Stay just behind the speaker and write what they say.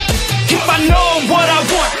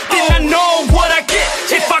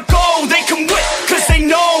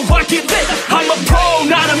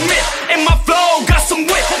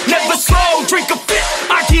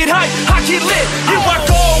get lit. Here I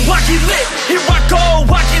go, I get lit. Here I go,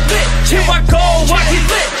 I get lit. Here I go, I get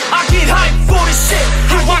lit. I get hyped for this shit.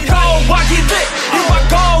 Here I go, I get lit. Here I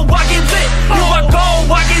go, I get lit. Here I go,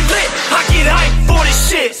 I get lit. I get hyped for this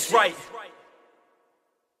shit. That's right.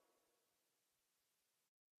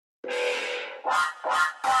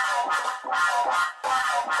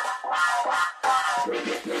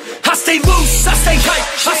 I stay loose, I stay hype.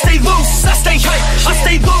 I stay loose, I stay hype. I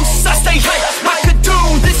stay loose, I stay hype. I could do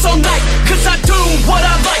this all night, cause I do what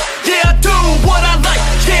I like. Yeah, I do what I like.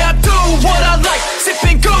 Yeah, I do what I like.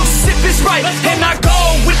 Sipping goose, sip is right. And I go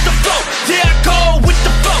with the flow. Yeah, I go with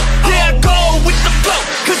the flow. Yeah, I go with the flow.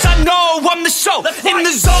 Cause I know I'm the show. In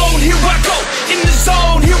the zone, here I go. In the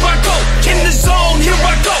zone, here I go. In the zone, here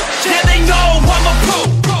I go. Yeah, they know I'm a pro.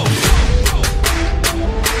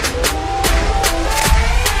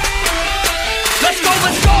 Let's go,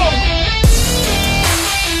 let's go!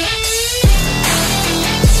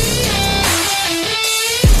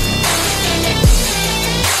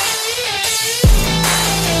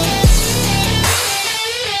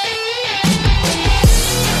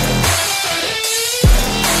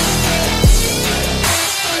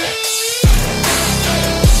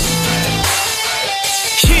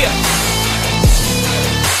 Yeah!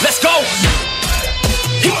 Let's go!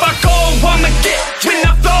 If I go, I'ma get. When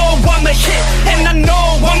I flow, I'ma hit. And I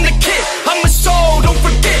know I'm the kid. I'm a soul, don't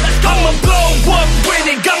forget. I'ma blow up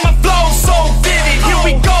winning. Got my flow so vivid. Here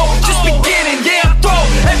we go, just beginning. Yeah, I throw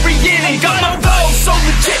every inning. Got my flow so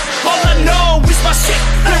legit. All I know is my shit.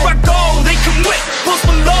 Here I go, they can whip. Post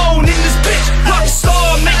Malone in this bitch.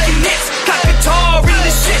 Rockstar making hits. Got guitar in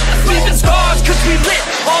this shit. Leaving scars cause we lit.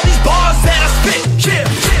 All these bars that I spit. Yeah,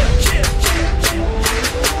 yeah, yeah.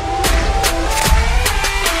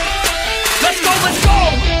 Let's go, let's go!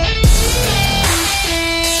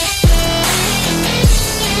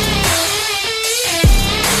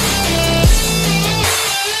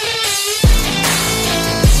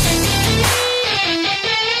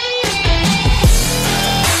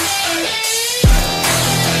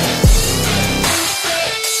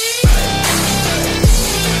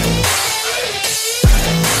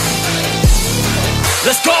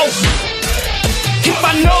 Let's go! If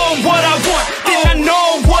I know what I want, then I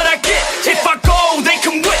know what I get. If I go, they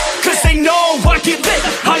can whip, cause they know I get lit.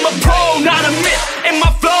 I'm a pro, not a myth, and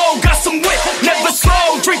my flow got some wit. Never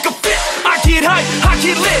slow, drink a fit. I get hype, I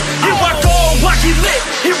get lit. Here I go, I get lit.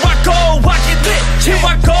 Here I go, I get lit. Here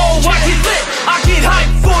I go, I get lit. I get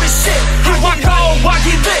hype for this shit. Here I go, I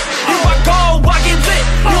get lit. Here I go, I get lit.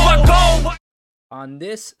 Here I go. On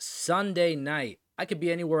this Sunday night, I could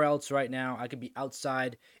be anywhere else right now. I could be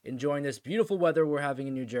outside enjoying this beautiful weather we're having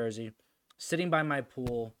in New Jersey, sitting by my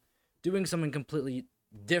pool, doing something completely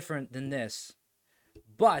different than this.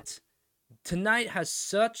 But tonight has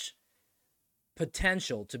such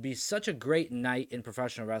potential to be such a great night in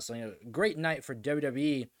professional wrestling, a great night for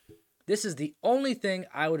WWE. This is the only thing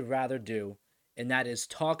I would rather do, and that is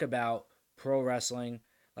talk about pro wrestling.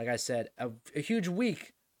 Like I said, a huge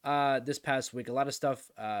week this past week. A lot of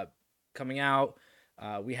stuff coming out.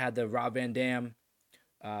 We had the Rob Van Dam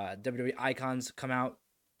WWE Icons come out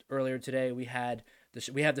earlier today. We have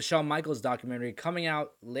the Shawn Michaels documentary coming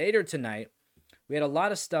out later tonight. We had a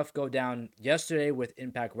lot of stuff go down yesterday with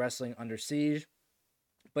Impact Wrestling Under Siege.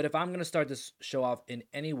 But if I'm going to start this show off in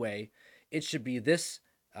any way, it should be this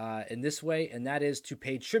in this way, and that is to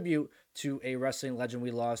pay tribute to a wrestling legend we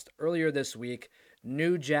lost earlier this week,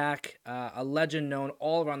 New Jack, a legend known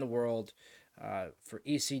all around the world for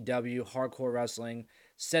ECW, hardcore wrestling,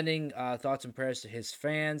 sending thoughts and prayers to his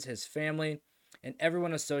fans, his family, and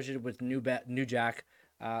everyone associated with New Jack,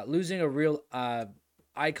 losing a real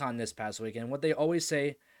icon this past week. And what they always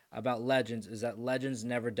say about legends is that legends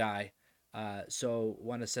never die. So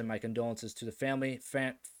want to send my condolences to the family,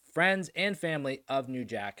 friends, and family of New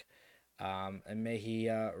Jack, and may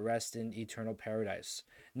he rest in eternal paradise.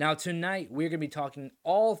 Now, tonight, we're going to be talking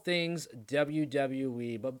all things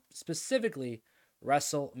WWE, but specifically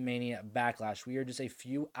WrestleMania Backlash. We are just a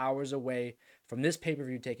few hours away from this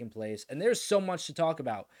pay-per-view taking place, and there's so much to talk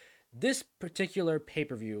about. This particular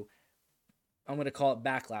pay-per-view, I'm going to call it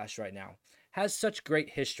Backlash right now, has such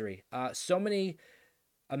great history. So many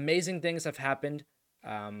amazing things have happened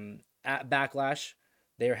at Backlash.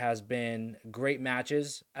 There has been great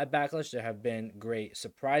matches at Backlash. There have been great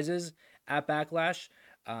surprises at Backlash.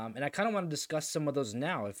 And I kind of want to discuss some of those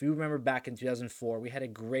now. If you remember back in 2004, we had a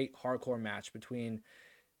great hardcore match between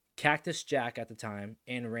Cactus Jack at the time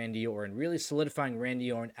and Randy Orton, really solidifying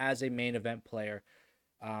Randy Orton as a main event player.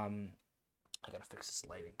 I got to fix this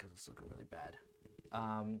lighting because it's looking really bad.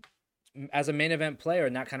 As a main event player,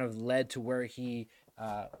 and that kind of led to where he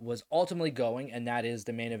was ultimately going, and that is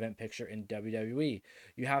the main event picture in WWE.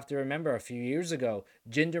 You have to remember a few years ago,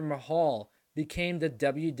 Jinder Mahal became the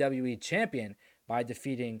WWE champion by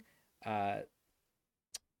defeating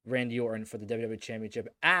Randy Orton for the WWE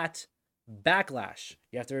Championship at BackLash.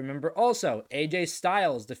 You have to remember also AJ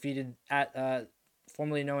Styles defeated at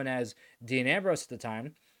formerly known as Dean Ambrose at the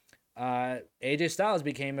time. AJ Styles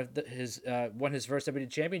became won his first WWE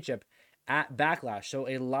Championship at BackLash. So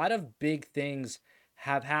a lot of big things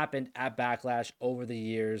have happened at BackLash over the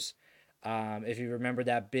years. If you remember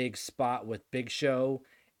that big spot with Big Show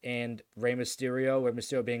and Rey Mysterio, where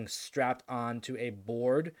Mysterio being strapped onto a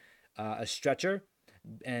board, a stretcher,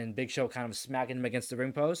 and Big Show kind of smacking him against the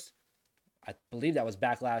ring post. I believe that was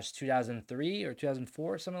Backlash 2003 or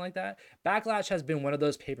 2004, something like that. Backlash has been one of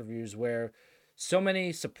those pay-per-views where so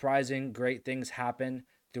many surprising, great things happen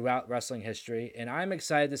throughout wrestling history, and I'm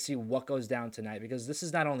excited to see what goes down tonight because this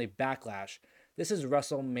is not only Backlash, this is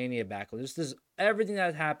WrestleMania Backlash. This is everything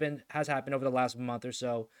that has happened over the last month or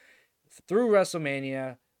so through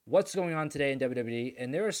WrestleMania, what's going on today in WWE,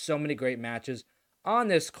 and there are so many great matches on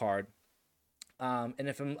this card. And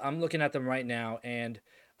if I'm looking at them right now, and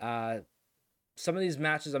some of these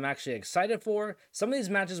matches I'm actually excited for. Some of these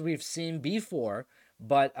matches we've seen before,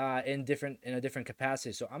 but in a different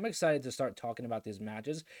capacity. So I'm excited to start talking about these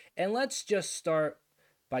matches. And let's just start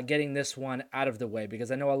by getting this one out of the way because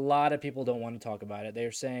I know a lot of people don't want to talk about it.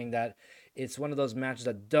 They're saying that it's one of those matches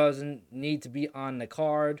that doesn't need to be on the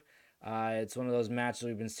card. It's one of those matches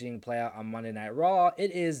we've been seeing play out on Monday Night Raw.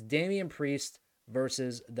 It is Damian Priest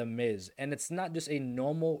versus The Miz. And it's not just a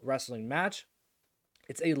normal wrestling match.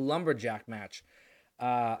 It's a lumberjack match.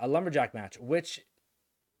 Which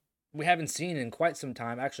we haven't seen in quite some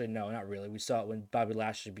time. Actually, no, not really. We saw it when Bobby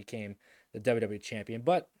Lashley became the WWE champion.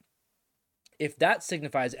 But if that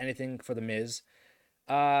signifies anything for The Miz,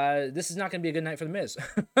 this is not going to be a good night for The Miz.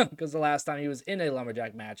 Because the last time he was in a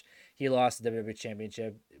lumberjack match, he lost the WWE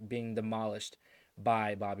championship, being demolished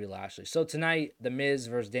by Bobby Lashley. So tonight, The Miz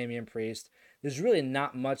versus Damian Priest. There's really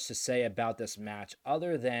not much to say about this match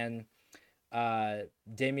other than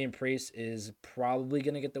Damian Priest is probably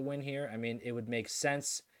going to get the win here. I mean, it would make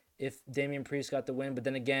sense if Damian Priest got the win, but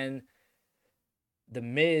then again, The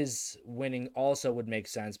Miz winning also would make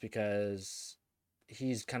sense because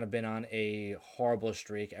he's kind of been on a horrible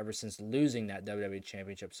streak ever since losing that WWE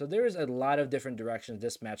Championship. So there is a lot of different directions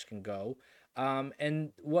this match can go.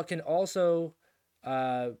 And what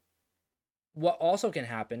also can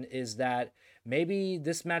happen is that maybe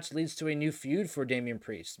this match leads to a new feud for Damian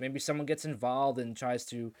Priest. Maybe someone gets involved and tries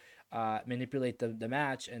to manipulate the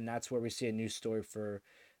match, and that's where we see a new story for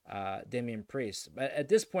Damian Priest. But at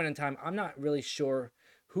this point in time, I'm not really sure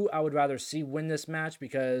who I would rather see win this match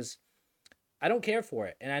because I don't care for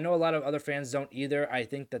it. And I know a lot of other fans don't either. I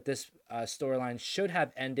think that this storyline should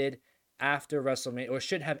have ended after WrestleMania, or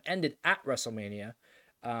should have ended at WrestleMania.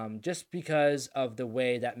 Just because of the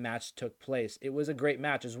way that match took place. It was a great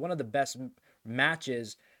match. It was one of the best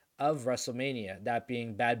matches of WrestleMania, that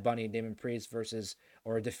being Bad Bunny and Damian Priest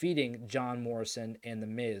defeating John Morrison and The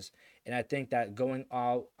Miz. And I think that going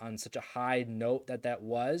out on such a high note that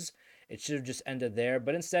was, it should have just ended there.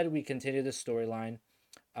 But instead, we continue the storyline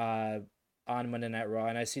on Monday Night Raw.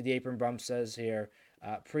 And I see the apron bump says here,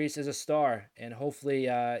 Priest is a star, and hopefully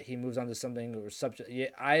he moves on to something or subject. Yeah,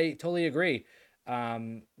 I totally agree.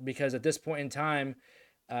 Because at this point in time,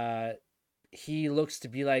 he looks to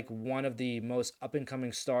be like one of the most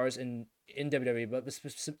up-and-coming stars in WWE, but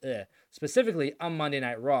specifically on Monday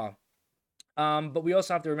Night Raw. But we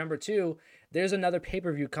also have to remember, too, there's another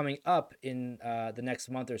pay-per-view coming up in the next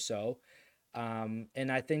month or so.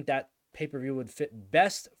 And I think that pay-per-view would fit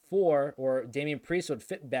best or Damian Priest would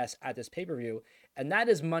fit best at this pay-per-view, and that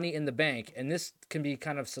is Money in the Bank. And this can be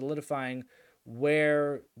kind of solidifying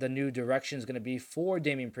where the new direction is going to be for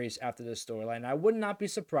Damian Priest after this storyline. I would not be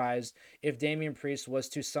surprised if Damian Priest was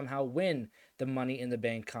to somehow win the Money in the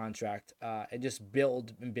Bank contract and just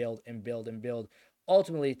build and build and build and build,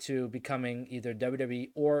 ultimately to becoming either WWE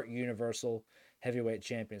or Universal Heavyweight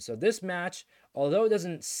Champion. So this match, although it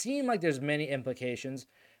doesn't seem like there's many implications,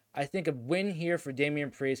 I think a win here for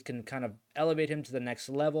Damian Priest can kind of elevate him to the next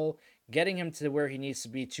level, getting him to where he needs to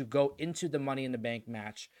be to go into the Money in the Bank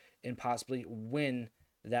match and possibly win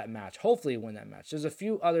that match. Hopefully win that match. There's a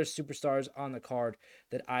few other superstars on the card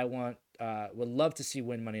that I would love to see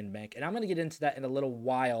win Money in the Bank. And I'm going to get into that in a little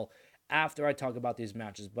while after I talk about these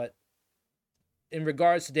matches. But in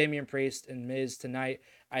regards to Damian Priest and Miz tonight,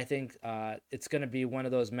 I think it's going to be one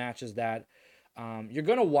of those matches that you're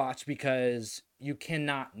going to watch because you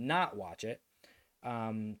cannot not watch it.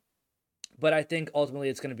 But I think ultimately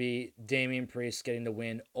it's going to be Damian Priest getting the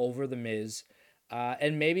win over The Miz.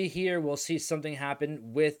 And maybe here we'll see something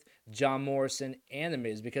happen with John Morrison and The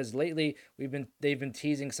Miz, because lately they've been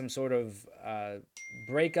teasing some sort of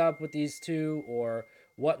breakup with these two or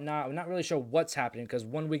whatnot. I'm not really sure what's happening, because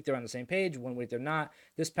one week they're on the same page, one week they're not.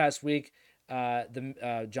 This past week,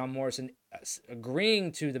 the John Morrison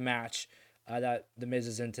agreeing to the match that The Miz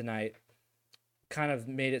is in tonight kind of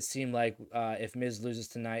made it seem like if Miz loses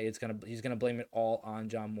tonight, he's gonna blame it all on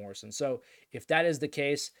John Morrison. So if that is the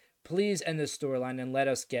case, please end this storyline and let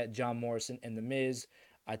us get John Morrison and The Miz.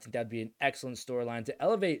 I think that'd be an excellent storyline to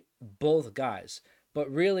elevate both guys,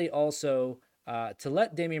 but really also to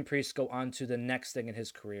let Damian Priest go on to the next thing in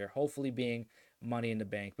his career, hopefully being Money in the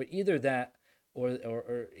Bank. But either that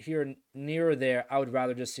or here near or there, I would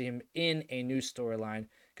rather just see him in a new storyline,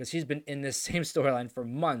 because he's been in this same storyline for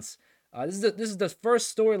months. This is the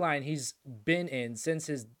first storyline he's been in since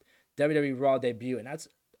his WWE Raw debut, and that's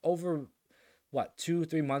over what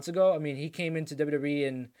 2-3 months ago. I mean, he came into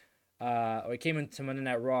WWE or he came into Monday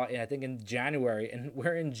Night Raw, I think in January, and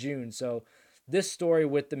we're in June. So this story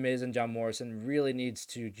with The Miz and John Morrison really needs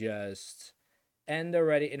to just end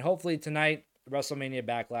already, and hopefully tonight, WrestleMania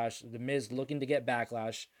Backlash, The Miz looking to get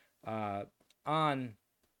Backlash on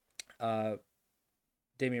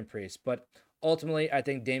Damian Priest. But ultimately, I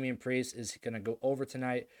think Damian Priest is going to go over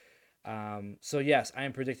tonight. So yes, I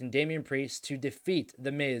am predicting Damian Priest to defeat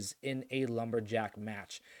The Miz in a lumberjack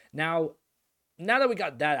match. Now that we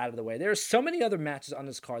got that out of the way, there are so many other matches on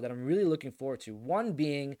this card that I'm really looking forward to. One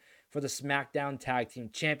being for the SmackDown Tag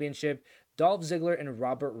Team Championship, Dolph Ziggler and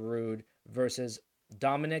Robert Roode versus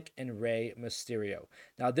Dominic and Rey Mysterio.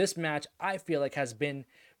 Now this match, I feel like, has been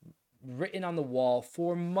written on the wall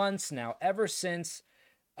for months now, ever since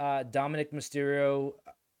Dominic Mysterio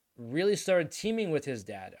really started teaming with his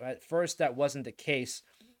dad. At first, that wasn't the case,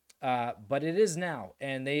 but it is now,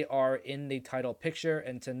 and they are in the title picture.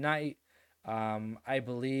 And tonight, I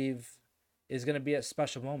believe, is going to be a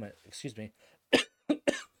special moment. Excuse me,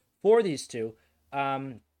 for these two,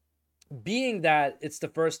 being that it's the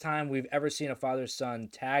first time we've ever seen a father-son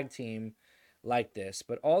tag team like this,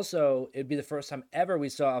 but also it'd be the first time ever we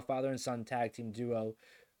saw a father and son tag team duo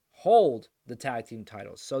hold the tag team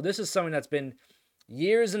titles. So this is something that's been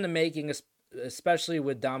years in the making, especially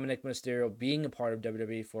with Dominic Mysterio being a part of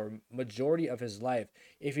WWE for majority of his life.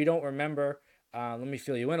 If you don't remember, let me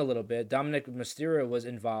fill you in a little bit. Dominic Mysterio was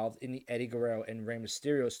involved in the Eddie Guerrero and Rey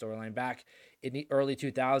Mysterio storyline back in the early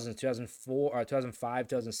 2000s, 2004, 2005,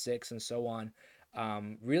 2006, and so on.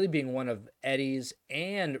 Really being one of Eddie's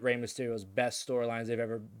and Rey Mysterio's best storylines they've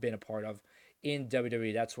ever been a part of in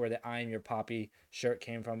WWE. That's where the I Am Your Poppy shirt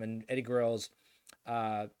came from, and Eddie Guerrero's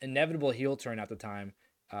inevitable heel turn at the time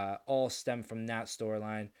all stemmed from that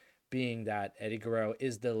storyline, being that Eddie Guerrero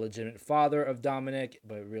is the legitimate father of Dominic,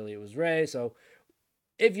 but really it was Rey. So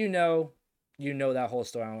if you know that whole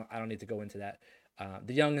story. I don't need to go into that.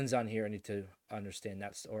 The youngins on here need to understand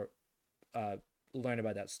that or learn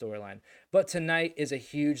about that storyline. But tonight is a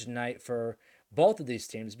huge night for both of these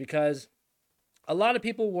teams, because a lot of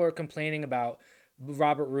people were complaining about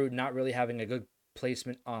Robert Roode not really having a good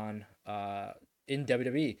placement on in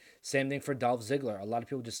WWE. Same thing for Dolph Ziggler. A lot of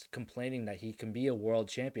people just complaining that he can be a world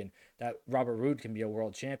champion, that Robert Roode can be a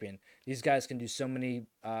world champion. These guys can do so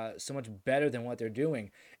much better than what they're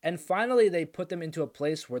doing. And finally, they put them into a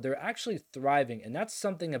place where they're actually thriving, and that's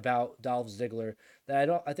something about Dolph Ziggler that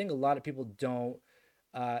I think a lot of people don't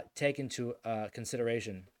take into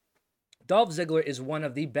consideration. Dolph Ziggler is one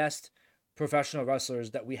of the best professional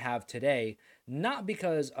wrestlers that we have today, not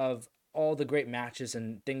because of all the great matches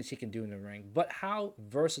and things he can do in the ring, but how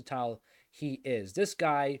versatile he is. This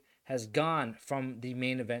guy has gone from the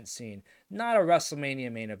main event scene, not a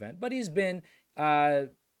WrestleMania main event, but he's been high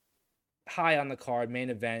on the card, main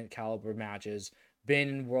event caliber matches, been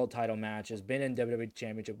in world title matches, been in WWE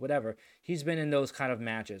Championship, whatever. He's been in those kind of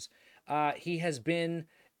matches. He has been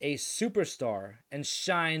a superstar and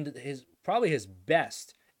shined probably his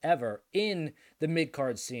best ever in the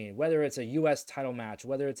mid-card scene, whether it's a U.S. title match,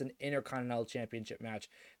 whether it's an Intercontinental Championship match.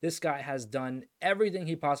 This guy has done everything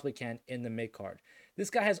he possibly can in the mid-card. This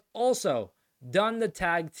guy has also done the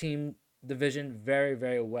tag team division very,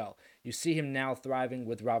 very well. You see him now thriving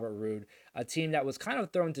with Robert Roode, a team that was kind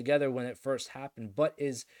of thrown together when it first happened, but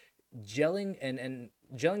is gelling and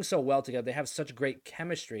gelling so well together. They have such great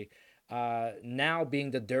chemistry. Now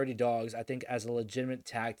being the Dirty Dogs, I think, as a legitimate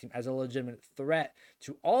tag team, as a legitimate threat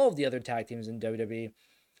to all of the other tag teams in WWE,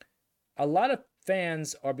 a lot of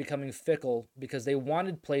fans are becoming fickle because they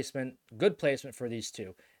wanted good placement for these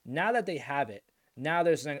two. Now that they have it, now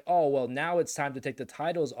they're saying, oh, well, now it's time to take the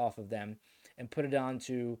titles off of them and put it on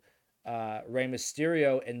to Rey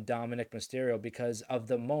Mysterio and Dominic Mysterio because of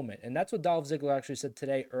the moment. And that's what Dolph Ziggler actually said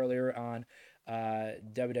today earlier on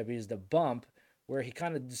WWE's The Bump, where he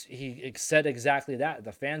said exactly that.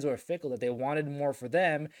 The fans were fickle, that they wanted more for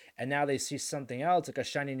them, and now they see something else, like a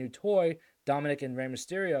shiny new toy, Dominic and Rey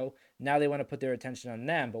Mysterio. Now they want to put their attention on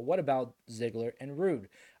them. But what about Ziggler and Rude?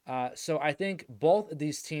 So I think both of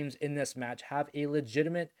these teams in this match have a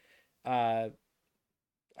legitimate uh,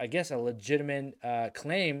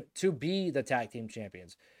 claim to be the tag team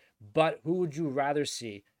champions. But who would you rather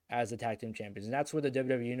see as the tag team champions? And that's where the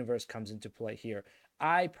WWE Universe comes into play here.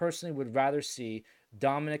 I personally would rather see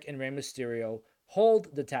Dominic and Rey Mysterio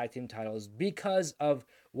hold the tag team titles because of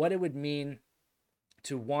what it would mean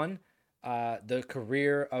to one, the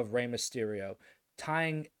career of Rey Mysterio,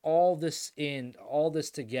 tying all this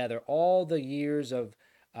together, all the years of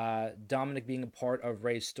Dominic being a part of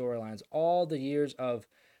Rey's storylines, all the years of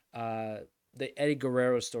the Eddie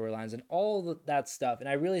Guerrero storylines, and all that stuff. And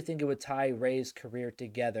I really think it would tie Rey's career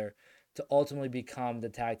together to ultimately become the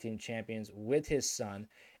tag team champions with his son.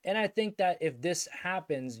 And I think that if this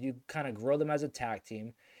happens, you kind of grow them as a tag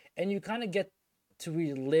team, and you kind of get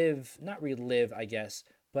to not relive, I guess,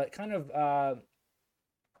 but kind of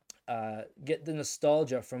get the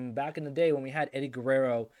nostalgia from back in the day when we had Eddie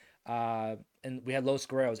Guerrero and we had Los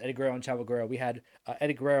Guerreros, Eddie Guerrero and Chavo Guerrero. We had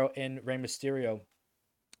Eddie Guerrero and Rey Mysterio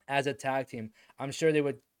as a tag team. I'm sure they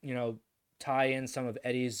would, tie in some of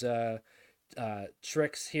Eddie's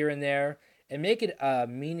tricks here and there and make it a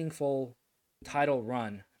meaningful title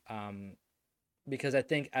run. Because I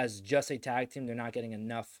think as just a tag team, they're not getting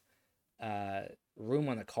enough room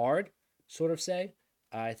on the card, sort of say.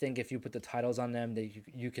 I think if you put the titles on them,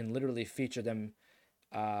 you can literally feature them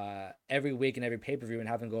every week and every pay-per-view and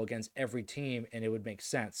have them go against every team, and it would make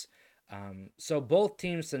sense. So both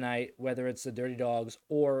teams tonight, whether it's the Dirty Dogs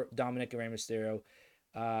or Dominic and Rey Mysterio,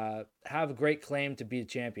 have a great claim to be the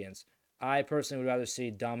champions. I personally would rather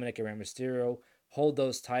see Dominic and Rey Mysterio hold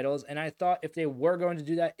those titles, and I thought if they were going to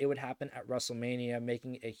do that, it would happen at WrestleMania,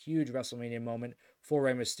 making a huge WrestleMania moment for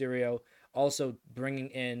Rey Mysterio, also bringing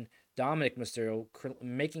in Dominic Mysterio,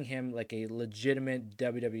 making him like a legitimate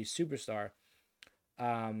WWE superstar.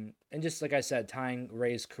 And just like I said, tying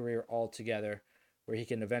Rey's career all together, where he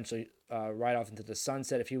can eventually ride off into the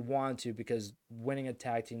sunset if he wanted to, because winning a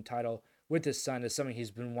tag team title with his son is something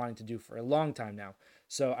he's been wanting to do for a long time now.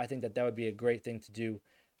 So I think that would be a great thing to do.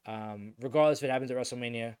 Regardless if it happens at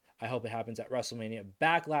WrestleMania, I hope it happens at WrestleMania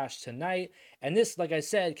Backlash tonight. And this, like I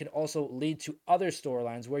said, can also lead to other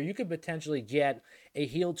storylines where you could potentially get a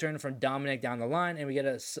heel turn from Dominic down the line, and we get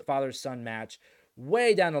a father-son match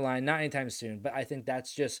way down the line, not anytime soon. But I think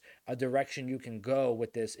that's just a direction you can go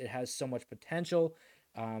with this. It has so much potential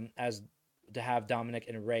as to have Dominic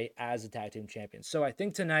and Rey as the tag team champions. So I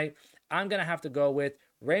think tonight I'm going to have to go with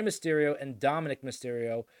Rey Mysterio and Dominic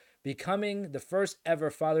Mysterio becoming the first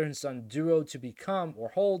ever father and son duo to become or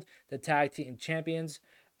hold the tag team champions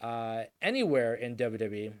anywhere in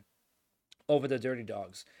WWE over the Dirty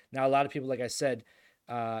Dogs. Now, a lot of people, like I said,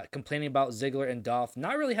 complaining about Ziggler and Dolph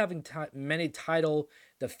not really having many title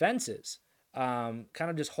defenses, kind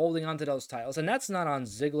of just holding on to those titles. And that's not on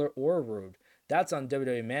Ziggler or Rude. That's on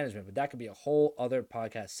WWE management, but that could be a whole other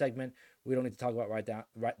podcast segment. We don't need to talk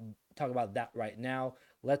about that right now.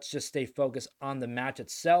 Let's just stay focused on the match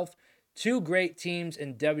itself. Two great teams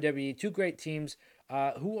in WWE, two great teams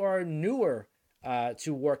who are newer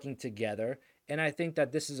to working together. And I think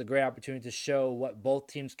that this is a great opportunity to show what both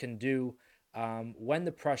teams can do when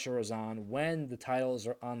the pressure is on, when the titles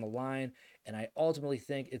are on the line. And I ultimately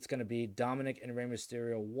think it's going to be Dominic and Rey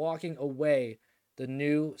Mysterio walking away the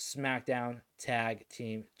new SmackDown Tag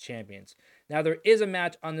Team Champions. Now, there is a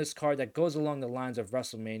match on this card that goes along the lines of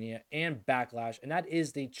WrestleMania and Backlash, and that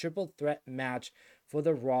is the triple threat match for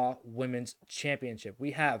the Raw Women's Championship.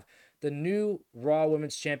 We have the new Raw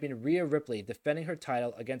Women's Champion, Rhea Ripley, defending her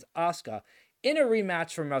title against Asuka in a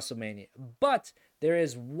rematch from WrestleMania. But there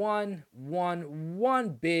is one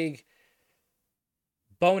big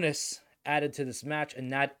bonus added to this match,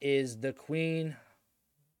 and that is the Queen,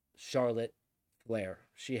 Charlotte Flair.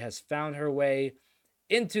 She has found her way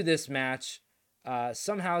into this match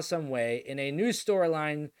somehow, some way, in a new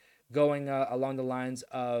storyline going along the lines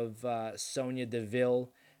of Sonya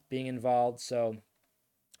Deville being involved. So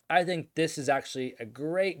I think this is actually a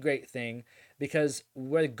great thing, because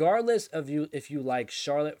regardless of if you like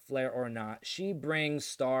Charlotte Flair or not, she brings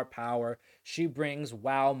star power. She brings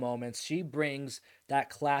wow moments. She brings that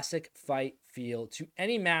classic fight feel to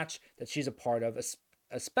any match that she's a part of,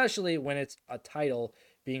 especially when it's a title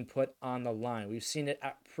being put on the line. We've seen it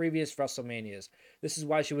at previous WrestleManias. This is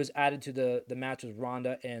why she was added to the match with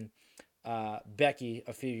Ronda and Becky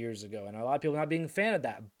a few years ago, and a lot of people not being a fan of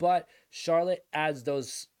that. But Charlotte adds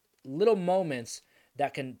those little moments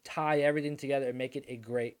that can tie everything together and make it a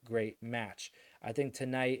great, great match. I think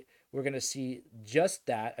tonight we're going to see just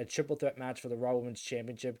that, a triple threat match for the Raw Women's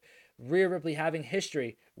Championship. Rhea Ripley having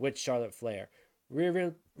history with Charlotte Flair.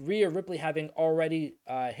 Rhea Ripley having already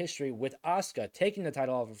history with Asuka, taking the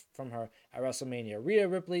title off from her at WrestleMania. Rhea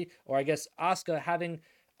Ripley, or I guess Asuka, having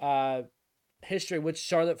uh, history with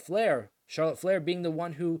Charlotte Flair. Charlotte Flair being the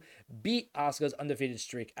one who beat Asuka's undefeated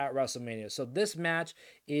streak at WrestleMania. So this match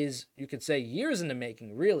is, you could say, years in the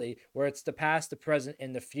making, really, where it's the past, the present,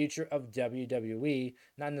 and the future of WWE.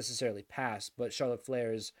 Not necessarily past, but Charlotte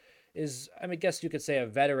Flair is I mean, I guess you could say a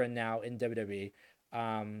veteran now in WWE.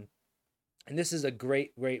 And this is a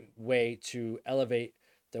great, great way to elevate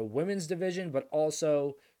the women's division, but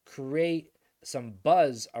also create some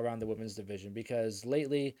buzz around the women's division, because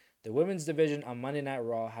lately the women's division on Monday Night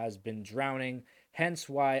Raw has been drowning, hence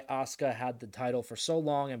why Asuka had the title for so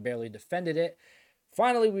long and barely defended it.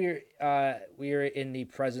 Finally, we're in the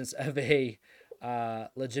presence of a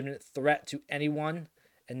legitimate threat to anyone,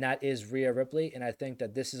 and that is Rhea Ripley. And I think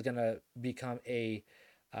that this is gonna become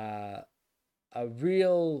uh, a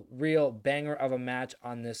real banger of a match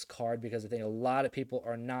on this card, because I think a lot of people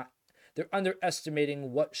are not, they're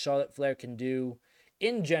underestimating what Charlotte Flair can do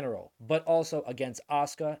in general, but also against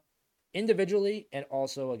Asuka individually and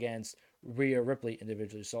also against Rhea Ripley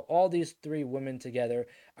individually. So all these three women together,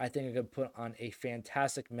 I think are going to put on a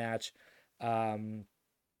fantastic match. Um,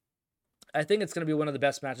 I think it's going to be one of the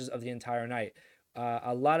best matches of the entire night.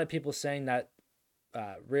 A lot of people saying that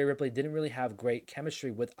Rhea Ripley didn't really have great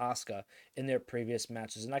chemistry with Asuka in their previous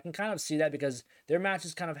matches, and I can kind of see that because their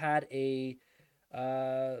matches kind of had a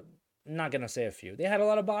not gonna say a few. They had a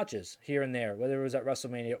lot of botches here and there, whether it was at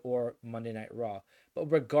WrestleMania or Monday Night Raw. But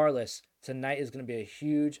regardless, tonight is going to be a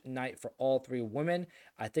huge night for all three women.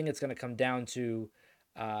 I think it's going to come down to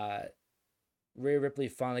uh, Rhea Ripley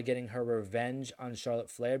finally getting her revenge on Charlotte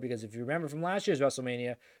Flair, because if you remember from last year's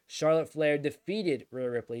WrestleMania, Charlotte Flair defeated Rhea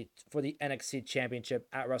Ripley for the NXT Championship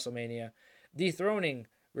at WrestleMania, dethroning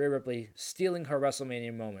Rhea Ripley, stealing her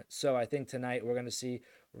WrestleMania moment. So I think tonight we're going to see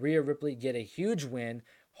Rhea Ripley get a huge win,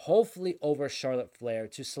 hopefully over Charlotte Flair,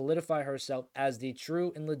 to solidify herself as the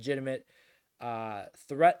true and legitimate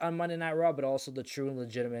threat on Monday Night Raw, but also the true and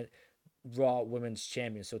legitimate Raw Women's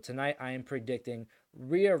Champion. So tonight I am predicting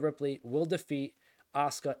Rhea Ripley will defeat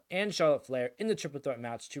Asuka and Charlotte Flair in the triple threat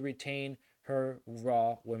match to retain her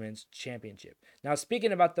Raw Women's Championship. Now,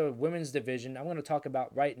 speaking about the women's division, I'm going to talk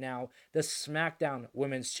about right now the SmackDown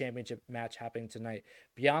Women's Championship match happening tonight.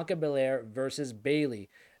 Bianca Belair versus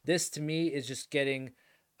Bayley. This to me is just getting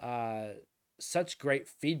such great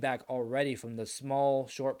feedback already from the small,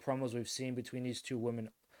 short promos we've seen between these two women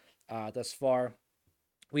thus far.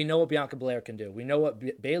 We know what Bianca Belair can do. We know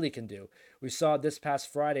what Bayley can do. We saw this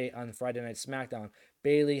past Friday on Friday Night SmackDown,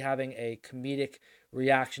 Bayley having a comedic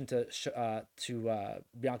reaction to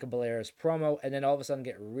Bianca Belair's promo, and then all of a sudden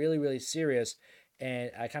get really, really serious.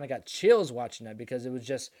 And I kind of got chills watching that, because it was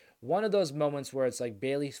just one of those moments where it's like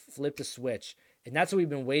Bayley flipped a switch, and that's what we've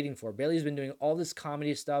been waiting for. Bayley's been doing all this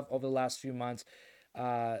comedy stuff over the last few months.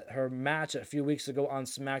 Her match a few weeks ago on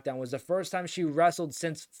SmackDown was the first time she wrestled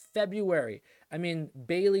since February. I mean,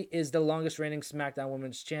 Bayley is the longest reigning SmackDown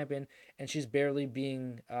Women's Champion, and she's barely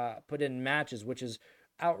being put in matches, which is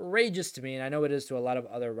outrageous to me, and I know it is to a lot of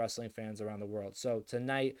other wrestling fans around the world. So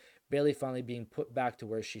tonight, Bayley finally being put back to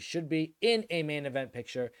where she should be in a main event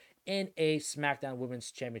picture in a SmackDown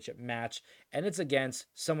Women's Championship match, and it's against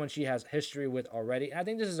someone she has history with already. And I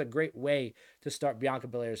think this is a great way to start Bianca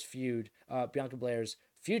Belair's future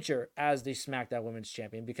as the SmackDown Women's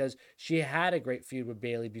Champion, because she had a great feud with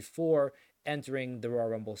Bayley before entering the Royal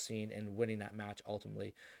Rumble scene and winning that match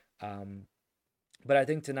ultimately. But I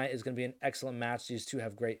think tonight is going to be an excellent match. These two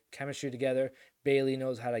have great chemistry together. Bayley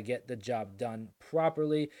knows how to get the job done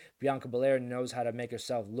properly. Bianca Belair knows how to make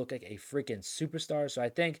herself look like a freaking superstar. So I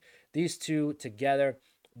think these two together,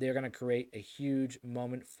 they're going to create a huge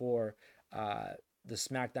moment for the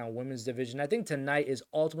SmackDown Women's Division. I think tonight is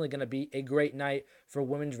ultimately going to be a great night for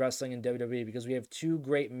women's wrestling in WWE, because we have two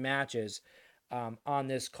great matches on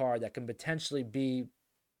this card that can potentially be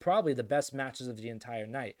probably the best matches of the entire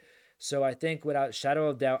night. So I think without a shadow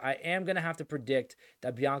of doubt, I am going to have to predict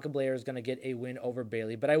that Bianca Belair is going to get a win over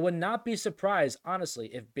Bayley. But I would not be surprised, honestly,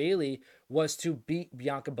 if Bayley was to beat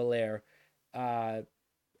Bianca Belair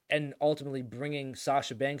and ultimately bringing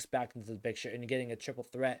Sasha Banks back into the picture and getting a triple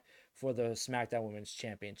threat for the SmackDown Women's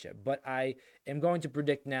Championship. But I am going to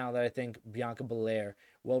predict now that I think Bianca Belair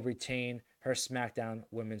will retain her SmackDown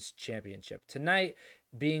Women's Championship. Tonight,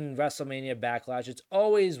 being WrestleMania Backlash, it's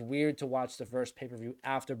always weird to watch the first pay-per-view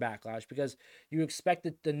after Backlash because you expect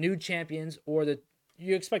the new champions the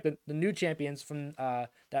new champions from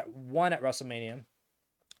that won at WrestleMania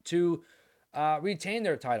to retain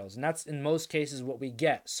their titles, and that's in most cases what we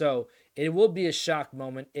get. So it will be a shock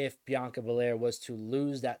moment if Bianca Belair was to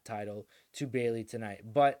lose that title to Bayley tonight.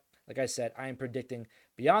 But like I said, I am predicting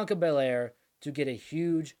Bianca Belair to get a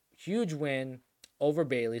huge, huge win over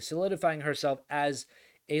Bayley, solidifying herself as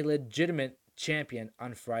a legitimate champion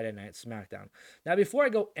on Friday Night SmackDown. Now, before I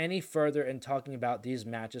go any further in talking about these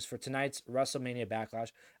matches for tonight's WrestleMania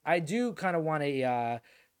Backlash, I do kind of want to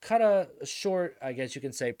cut a short, I guess you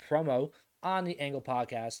can say, promo on the Angle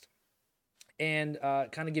Podcast and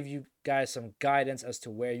kind of give you guys some guidance as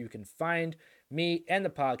to where you can find me and the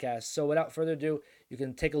podcast. So without further ado, you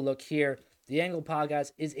can take a look here. The Angle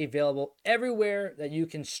Podcast is available everywhere that you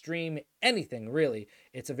can stream anything, really.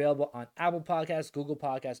 It's available on Apple Podcasts, Google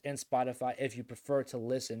Podcasts, and Spotify if you prefer to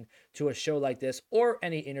listen to a show like this or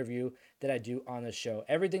any interview that I do on the show.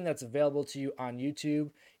 Everything that's available to you on YouTube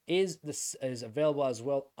is available as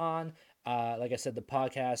well on like I said, the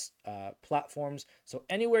podcast platforms. So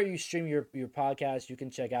anywhere you stream your podcast, you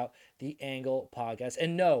can check out the Angle Podcast.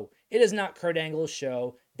 And no, it is not Kurt Angle's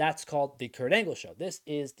show. That's called the Kurt Angle Show. This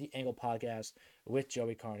is the Angle Podcast with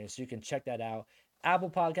Joey Carney. So you can check that out. Apple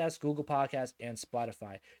Podcasts, Google Podcasts, and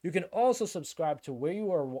Spotify. You can also subscribe to where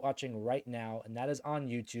you are watching right now, and that is on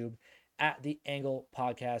YouTube at the Angle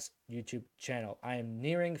Podcast YouTube channel. I am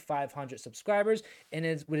nearing 500 subscribers, and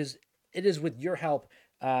it is with your help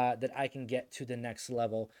that I can get to the next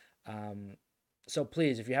level. So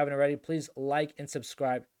please, if you haven't already, please like and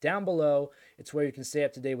subscribe down below. It's where you can stay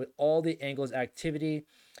up to date with all the Angles activity,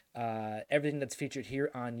 everything that's featured here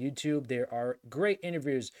on YouTube. There are great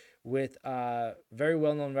interviews with very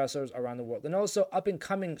well-known wrestlers around the world, and also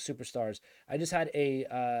up-and-coming superstars. I just had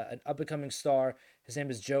an up-and-coming star. His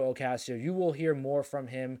name is Joe Ocasio. You will hear more from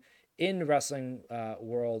him in the wrestling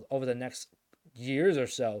world over the next years or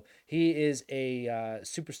so. He is a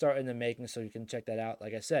superstar in the making, so you can check that out,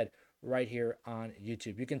 like I said, right here on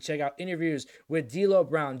YouTube. You can check out interviews with D'Lo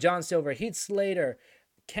Brown, John Silver, Heath Slater,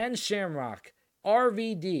 Ken Shamrock,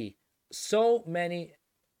 RVD. So many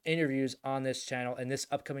interviews on this channel, and this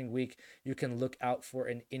upcoming week you can look out for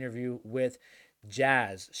an interview with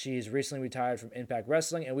Jazz. She's recently retired from Impact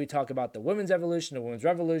Wrestling, and we talk about the women's evolution, the women's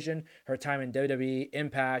revolution, her time in WWE,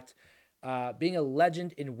 Impact, being a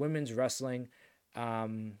legend in women's wrestling,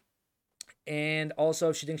 and also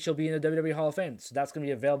if she thinks she'll be in the WWE Hall of Fame. So that's going to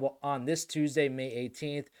be available on this Tuesday, May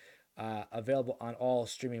 18th, available on all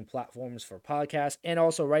streaming platforms for podcasts, and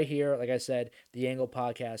also right here, like I said, the Angle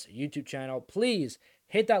Podcast YouTube channel. Please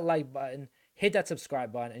hit that like button, hit that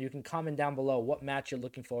subscribe button, and you can comment down below what match you're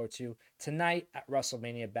looking forward to tonight at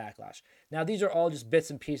WrestleMania Backlash. Now, these are all just bits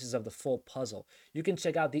and pieces of the full puzzle. You can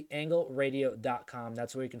check out theangleradio.com.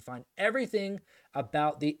 That's where you can find everything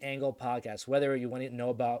about the Angle Podcast, whether you want to know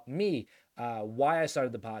about me, why I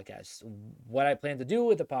started the podcast, what I plan to do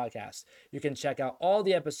with the podcast. You can check out all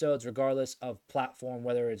the episodes regardless of platform,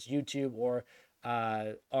 whether it's YouTube or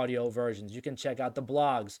audio versions. You can check out the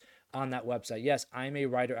blogs on that website. Yes, I'm a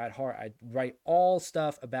writer at heart. I write all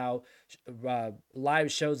stuff about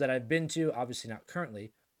live shows that I've been to, obviously not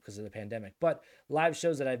currently because of the pandemic, but live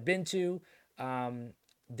shows that I've been to,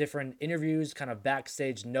 different interviews, kind of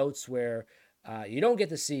backstage notes where you don't get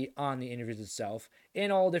to see on the interviews itself,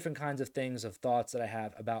 and all different kinds of things, of thoughts that I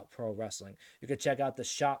have about pro wrestling. You can check out the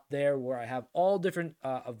shop there where I have all different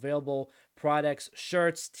available products,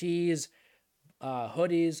 shirts, tees,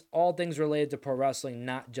 hoodies, all things related to pro wrestling,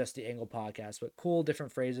 not just the Angle Podcast, but cool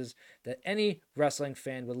different phrases that any wrestling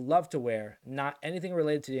fan would love to wear, not anything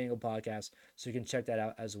related to the Angle Podcast. So you can check that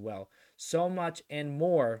out as well. So much and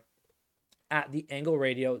more at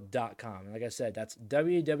theangleradio.com. And like I said, that's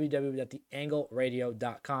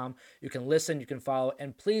www.theangleradio.com. You can listen, you can follow,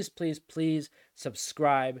 and please, please, please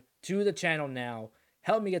subscribe to the channel now.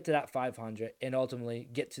 Help me get to that 500 and ultimately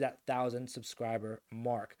get to that 1,000 subscriber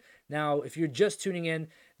mark. Now, if you're just tuning in,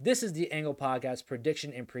 this is the Angle Podcast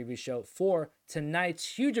prediction and preview show for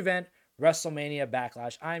tonight's huge event, WrestleMania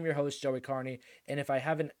Backlash. I'm your host, Joey Carney, and if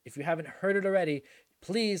you haven't heard it already,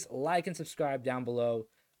 please like and subscribe down below.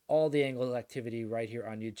 All the Angle activity right here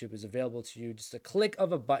on YouTube is available to you. Just a click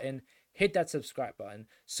of a button. hit that subscribe button.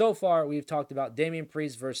 So far, we've talked about Damian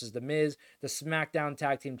Priest versus The Miz, the SmackDown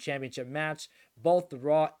Tag Team Championship match, both the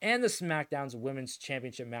Raw and the SmackDown's Women's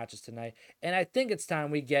Championship matches tonight. And I think it's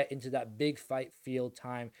time we get into that big fight field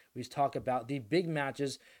time. We talk about the big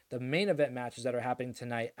matches, the main event matches that are happening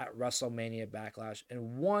tonight at WrestleMania Backlash,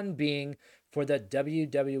 and one being for the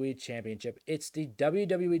WWE Championship. It's the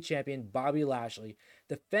WWE Champion Bobby Lashley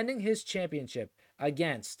defending his championship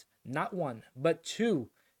against not one, but two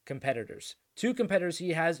competitors. Two competitors he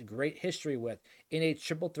has great history with in a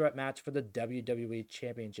triple threat match for the WWE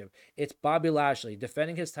Championship. It's Bobby Lashley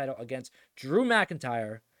defending his title against Drew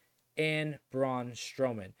McIntyre and Braun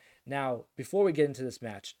Strowman. Now, before we get into this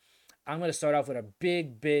match, I'm going to start off with a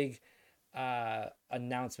big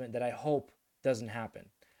announcement that I hope doesn't happen.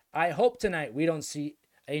 I hope tonight we don't see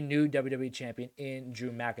a new WWE champion in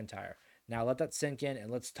Drew McIntyre. Now let that sink in and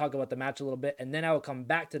let's talk about the match a little bit, and then I will come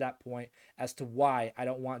back to that point as to why I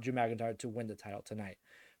don't want Drew McIntyre to win the title tonight.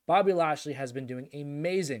 Bobby Lashley has been doing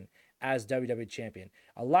amazing as WWE champion.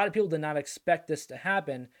 A lot of people did not expect this to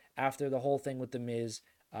happen after the whole thing with The Miz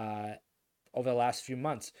over the last few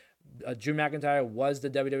months. Drew McIntyre was the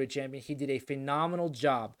WWE champion. He did a phenomenal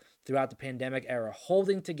job throughout the pandemic era,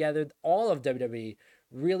 holding together all of WWE,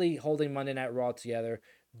 really holding Monday Night Raw together,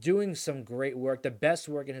 doing some great work, the best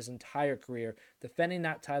work in his entire career, defending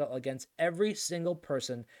that title against every single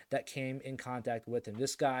person that came in contact with him.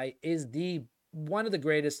 This guy is one of the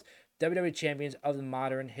greatest WWE champions of the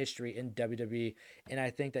modern history in WWE, and I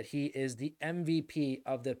think that he is the MVP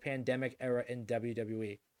of the pandemic era in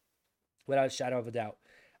WWE, without a shadow of a doubt.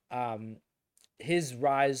 His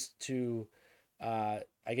rise to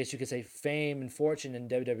I guess you could say fame and fortune in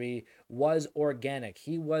WWE was organic.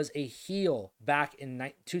 He was a heel back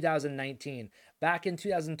in 2019. Back in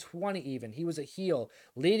 2020 even, he was a heel.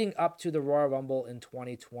 Leading up to the Royal Rumble in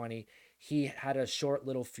 2020, he had a short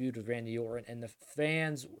little feud with Randy Orton, and the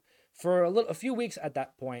fans, for a few weeks at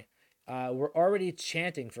that point, were already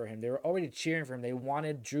chanting for him. They were already cheering for him. They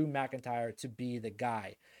wanted Drew McIntyre to be the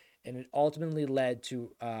guy. And it ultimately led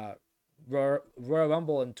to Royal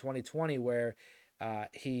Rumble in 2020, where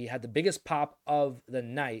he had the biggest pop of the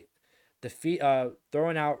night,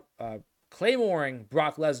 throwing out, claymoring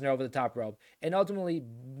Brock Lesnar over the top rope, and ultimately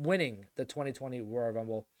winning the 2020 Royal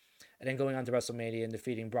Rumble, and then going on to WrestleMania and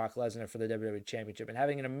defeating Brock Lesnar for the WWE Championship and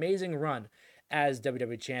having an amazing run as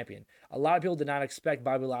WWE Champion. A lot of people did not expect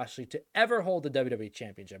Bobby Lashley to ever hold the WWE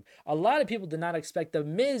Championship. A lot of people did not expect The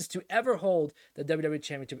Miz to ever hold the WWE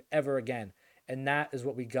Championship ever again. And that is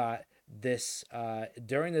what we got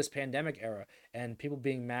during this pandemic era, and people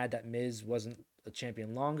being mad that Miz wasn't a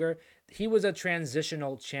champion longer. He was a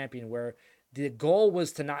transitional champion where the goal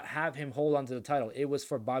was to not have him hold on to the title. It was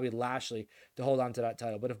for Bobby Lashley to hold on to that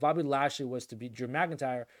title. But if Bobby Lashley was to beat Drew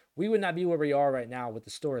McIntyre, we would not be where we are right now with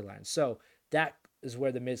the storyline. So that is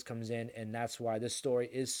where The Miz comes in, and that's why this story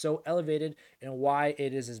is so elevated and why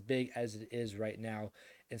it is as big as it is right now.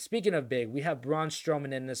 And speaking of big, we have Braun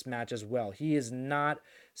Strowman in this match as well. He is not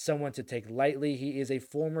someone to take lightly. He is a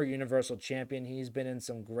former Universal Champion. He's been in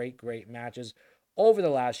some great matches over the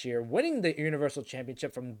last year, winning the Universal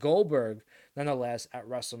Championship from Goldberg, nonetheless, at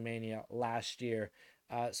WrestleMania last year.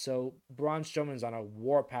 So Braun Strowman's on a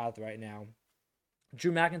warpath right now.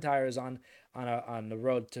 Drew McIntyre is on the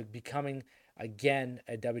road to becoming, again,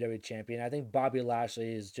 a WWE Champion. I think Bobby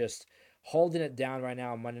Lashley is just holding it down right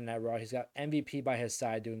now on Monday Night Raw. He's got MVP by his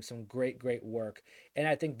side doing some great work. And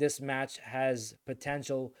I think this match has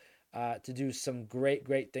potential to do some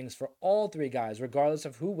great things for all three guys, regardless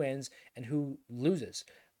of who wins and who loses.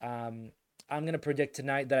 I'm going to predict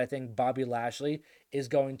tonight that I think Bobby Lashley is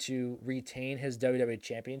going to retain his WWE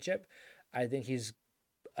Championship. I think he's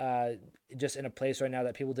just in a place right now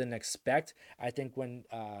that people didn't expect. I think when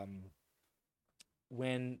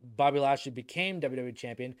Bobby Lashley became WWE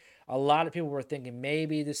Champion, a lot of people were thinking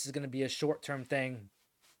maybe this is going to be a short-term thing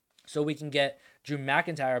so we can get Drew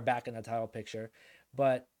McIntyre back in the title picture.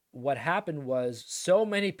 But what happened was so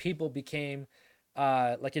many people became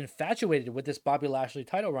infatuated with this Bobby Lashley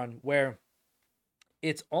title run, where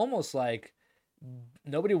it's almost like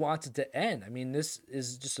nobody wants it to end. I mean, this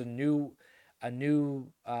is just a new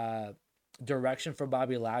direction for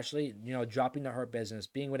Bobby Lashley, dropping the Hurt Business,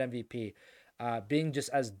 being with MVP, being just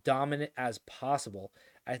as dominant as possible.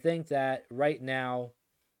 I think that right now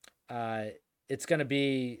it's going to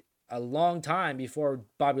be a long time before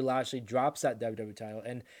Bobby Lashley drops that WWE title.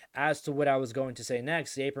 And as to what I was going to say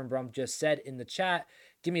next, the Apron Brum just said in the chat,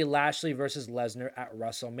 give me Lashley versus Lesnar at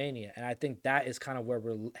WrestleMania. And I think that is kind of where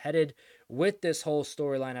we're headed with this whole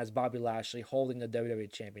storyline as Bobby Lashley holding the WWE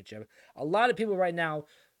Championship. A lot of people right now,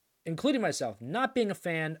 including myself, not being a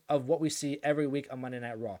fan of what we see every week on Monday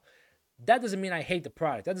Night Raw. That doesn't mean I hate the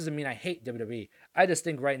product. That doesn't mean I hate WWE. I just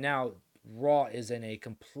think right now Raw is in a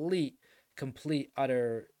complete,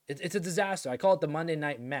 utter. It's a disaster. I call it the Monday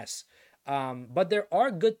Night Mess. But there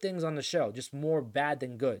are good things on the show, just more bad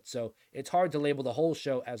than good. So it's hard to label the whole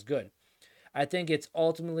show as good. I think it's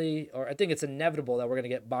inevitable that we're gonna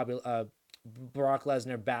get Brock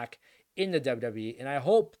Lesnar back in the WWE, and I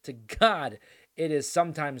hope to God it is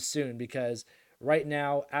sometime soon, because right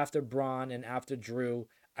now, after Braun and after Drew,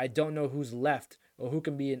 I don't know who's left or who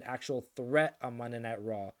can be an actual threat on Monday Night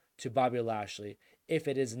Raw to Bobby Lashley if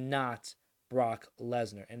it is not Brock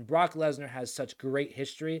Lesnar. And Brock Lesnar has such great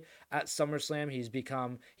history at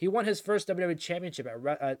SummerSlam. He won his first WWE Championship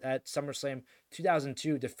at SummerSlam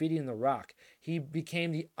 2002, defeating The Rock. He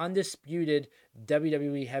became the undisputed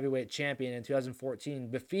WWE Heavyweight Champion in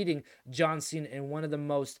 2014, defeating John Cena in one of the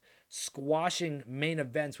most squashing main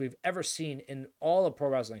events we've ever seen in all of pro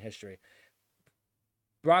wrestling history.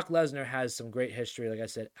 Brock Lesnar has some great history, like I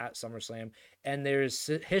said, at SummerSlam, and there's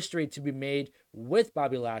history to be made with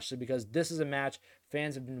Bobby Lashley, because this is a match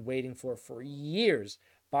fans have been waiting for years.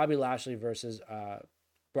 Bobby Lashley versus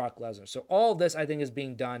Brock Lesnar. So all of this, I think, is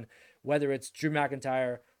being done, whether it's Drew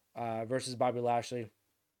McIntyre versus Bobby Lashley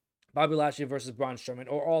versus Braun Strowman,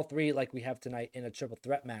 or all three like we have tonight in a triple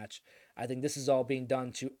threat match. I think this is all being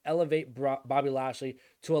done to elevate Bobby Lashley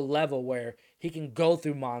to a level where he can go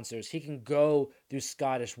through monsters, he can go through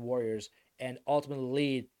Scottish warriors, and ultimately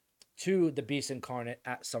lead to the Beast Incarnate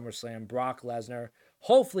at SummerSlam. Brock Lesnar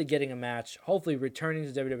hopefully getting a match, hopefully returning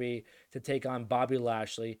to WWE to take on Bobby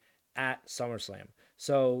Lashley at SummerSlam.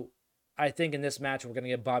 So I think in this match, we're going to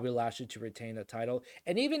get Bobby Lashley to retain the title.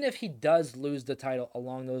 And even if he does lose the title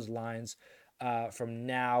along those lines from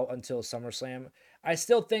now until SummerSlam, I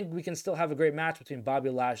still think we can still have a great match between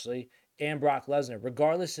Bobby Lashley and Brock Lesnar,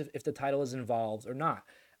 regardless if the title is involved or not.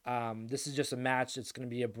 This is just a match. It's going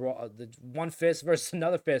to be one fist versus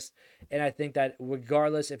another fist. And I think that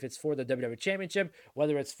regardless if it's for the WWE Championship,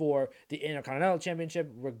 whether it's for the Intercontinental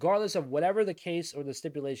Championship, regardless of whatever the case or the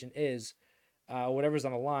stipulation is, whatever's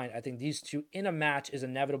on the line, I think these two in a match is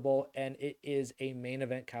inevitable, and it is a main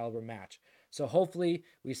event caliber match. So hopefully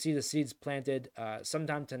we see the seeds planted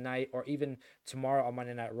sometime tonight or even tomorrow on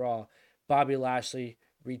Monday Night Raw. Bobby Lashley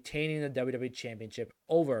retaining the WWE Championship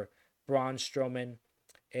over Braun Strowman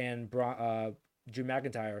and Drew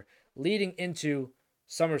McIntyre, leading into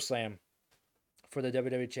SummerSlam for the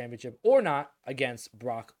WWE Championship or not against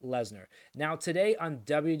Brock Lesnar. Now today on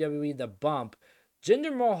WWE The Bump,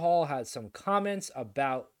 Jinder Mahal had some comments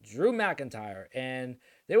about Drew McIntyre, and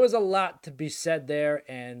there was a lot to be said there.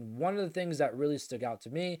 And one of the things that really stuck out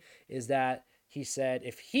to me is that he said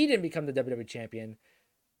if he didn't become the WWE champion,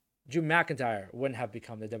 Drew McIntyre wouldn't have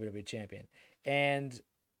become the WWE champion. And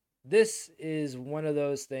this is one of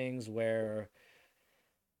those things where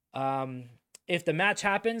if the match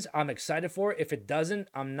happens, I'm excited for it. If it doesn't,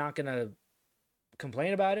 I'm not going to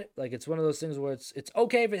complain about it. Like, it's one of those things where it's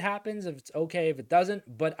okay if it happens, if it's okay if it doesn't,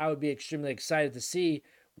 but I would be extremely excited to see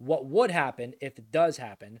what would happen if it does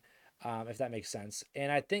happen, if that makes sense.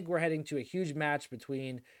 And I think we're heading to a huge match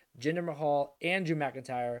between Jinder Mahal and Drew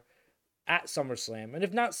McIntyre at SummerSlam. And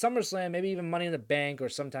if not SummerSlam, maybe even Money in the Bank or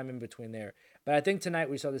sometime in between there. But I think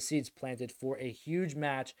tonight we saw the seeds planted for a huge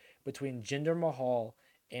match between Jinder Mahal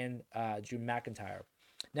and Drew McIntyre.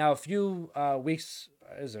 Now, a few weeks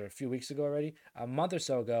ago already, a month or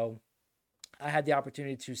so ago, I had the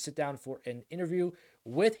opportunity to sit down for an interview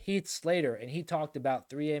with Heath Slater, and he talked about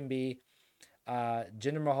 3MB,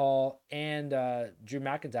 Jinder Mahal, and Drew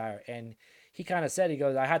McIntyre. And he kind of said, he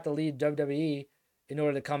goes, I had to leave WWE in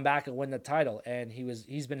order to come back and win the title. And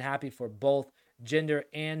he's been happy for both Jinder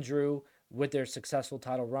and Drew with their successful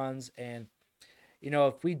title runs. And, you know,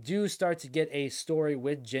 if we do start to get a story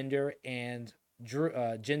with Jinder and Drew,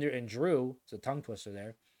 it's a tongue twister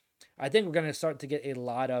there, I think we're going to start to get a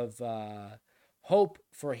lot of hope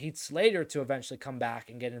for Heath Slater to eventually come back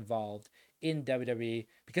and get involved in WWE,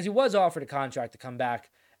 because he was offered a contract to come back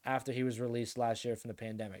after he was released last year from the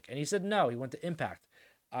pandemic. And he said no, he went to Impact.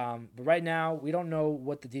 But right now, we don't know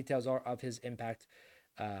what the details are of his Impact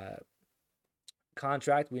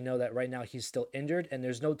contract. We know that right now he's still injured, and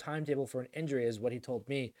there's no timetable for an injury, is what he told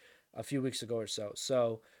me a few weeks ago or so.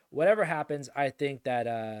 So whatever happens, I think that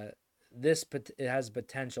it has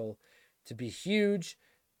potential to be huge,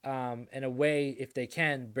 in a way, if they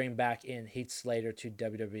can bring back in Heath Slater to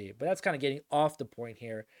WWE. But that's kind of getting off the point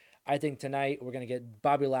here. I think tonight we're going to get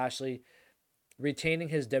Bobby Lashley retaining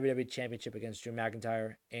his WWE Championship against Drew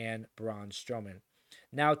McIntyre and Braun Strowman.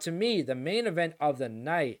 Now, to me, the main event of the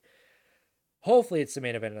night, hopefully it's the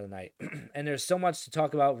main event of the night. And there's so much to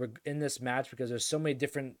talk about in this match because there's so many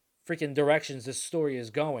different freaking directions this story is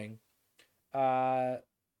going.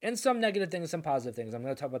 And some negative things, some positive things. I'm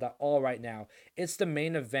going to talk about that all right now. It's the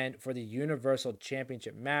main event for the Universal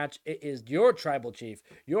Championship match. It is your tribal chief,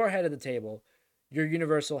 your head of the table, your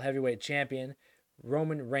Universal Heavyweight Champion,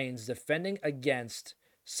 Roman Reigns, defending against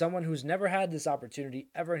someone who's never had this opportunity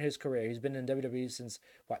ever in his career. He's been in WWE since,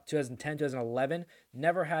 2010, 2011.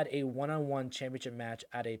 Never had a one-on-one championship match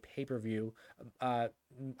at a pay-per-view,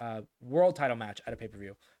 world title match at a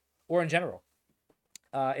pay-per-view, or in general.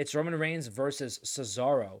 It's Roman Reigns versus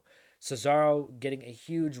Cesaro. Cesaro getting a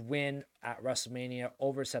huge win at WrestleMania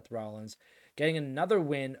over Seth Rollins, getting another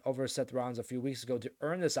win over Seth Rollins a few weeks ago to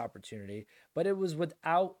earn this opportunity, but it was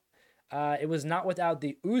not without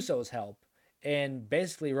the Usos' help and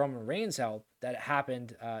basically Roman Reigns' help that it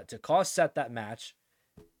happened to cost Seth that match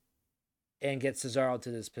and get Cesaro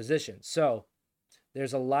to this position. So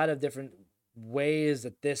there's a lot of different ways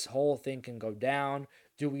that this whole thing can go down.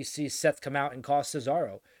 Do we see Seth come out and cost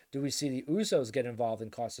Cesaro? Do we see the Usos get involved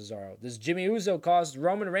and cost Cesaro? Does Jimmy Uso cost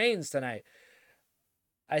Roman Reigns tonight?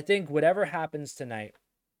 I think whatever happens tonight,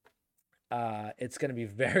 it's going to be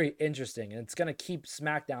very interesting. And it's going to keep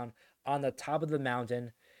SmackDown on the top of the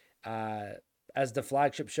mountain as the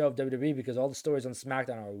flagship show of WWE, because all the stories on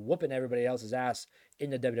SmackDown are whooping everybody else's ass in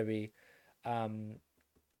the WWE.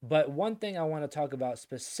 But one thing I want to talk about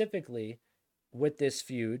specifically with this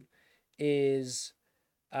feud is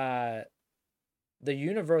the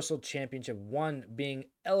Universal Championship 1 being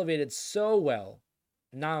elevated so well,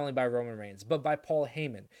 not only by Roman Reigns, but by Paul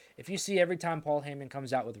Heyman. If you see every time Paul Heyman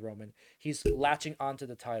comes out with Roman, he's latching onto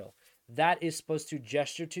the title. That is supposed to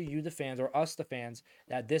gesture to you, the fans, or us, the fans,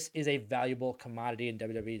 that this is a valuable commodity in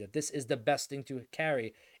WWE, that this is the best thing to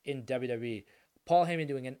carry in WWE. Paul Heyman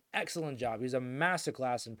doing an excellent job. He's a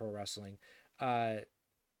masterclass in pro wrestling,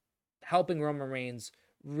 helping Roman Reigns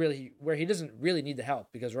really where he doesn't really need the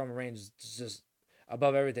help, because Roman Reigns is just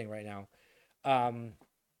above everything right now.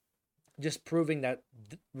 Just proving that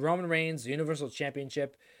Roman Reigns, the Universal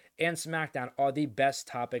Championship, and SmackDown are the best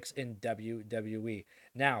topics in WWE.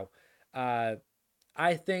 Now,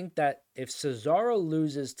 I think that if Cesaro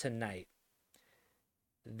loses tonight,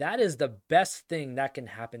 that is the best thing that can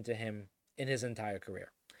happen to him in his entire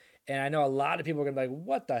career. And I know a lot of people are going to be like,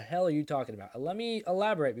 what the hell are you talking about? Let me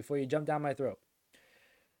elaborate before you jump down my throat.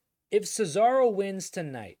 If Cesaro wins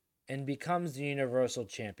tonight and becomes the Universal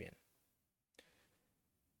Champion,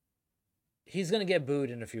 he's going to get booed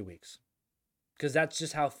in a few weeks, because that's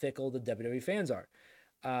just how fickle the WWE fans are.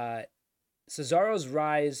 Cesaro's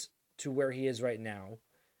rise to where he is right now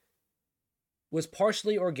was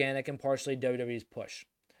partially organic and partially WWE's push.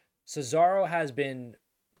 Cesaro has been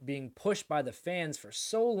being pushed by the fans for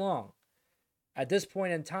so long. At this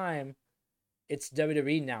point in time, it's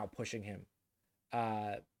WWE now pushing him,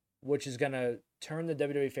 which is going to turn the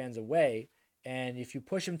WWE fans away. And if you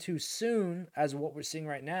push him too soon, as what we're seeing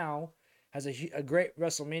right now, has a great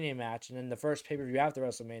WrestleMania match, and then the first pay-per-view after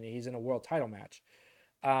WrestleMania, he's in a world title match.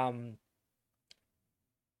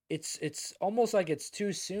 It's almost like it's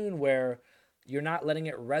too soon, where you're not letting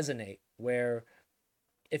it resonate, where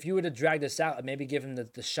if you were to drag this out and maybe give him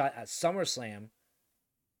the shot at SummerSlam,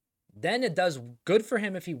 then it does good for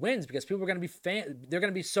him if he wins, because people are going to be they're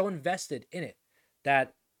going to be so invested in it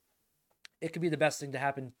that it could be the best thing to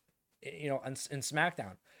happen, in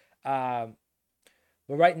SmackDown.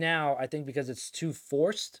 But right now, I think because it's too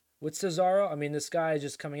forced with Cesaro, I mean, this guy is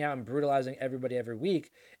just coming out and brutalizing everybody every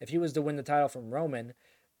week. If he was to win the title from Roman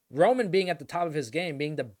being at the top of his game,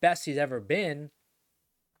 being the best he's ever been,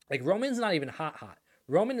 like, Roman's not even hot.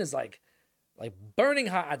 Roman is like burning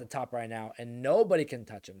hot at the top right now, and nobody can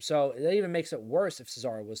touch him. So that even makes it worse if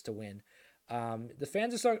Cesaro was to win. The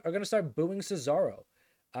fans are going to start booing Cesaro.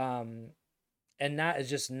 And that is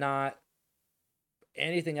just not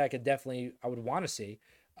anything I would want to see,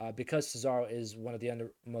 because Cesaro is one of the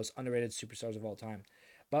most underrated superstars of all time.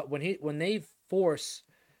 But when they force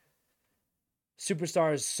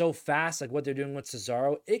superstars so fast, like what they're doing with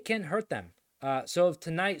Cesaro, it can hurt them. So if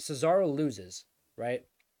tonight Cesaro loses, right,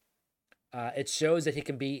 it shows that he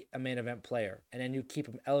can be a main event player, and then you keep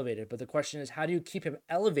him elevated. But the question is, how do you keep him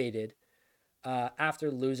elevated after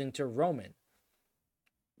losing to Roman?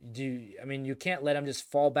 You can't let him just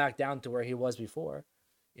fall back down to where he was before,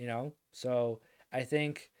 So I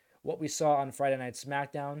think what we saw on Friday Night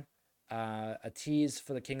SmackDown, a tease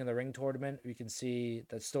for the King of the Ring tournament. We can see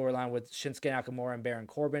the storyline with Shinsuke Nakamura and Baron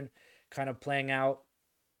Corbin kind of playing out.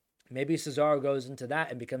 Maybe Cesaro goes into that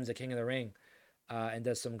and becomes the King of the Ring, and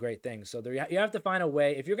does some great things. So you have to find a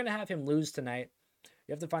way. If you're going to have him lose tonight,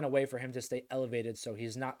 you have to find a way for him to stay elevated, so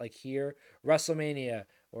he's not like here, WrestleMania,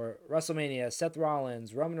 or WrestleMania, Seth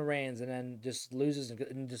Rollins, Roman Reigns, and then just loses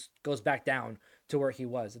and just goes back down to where he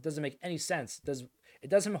was. It doesn't make any sense. It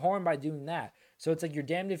does him harm by doing that. So it's like you're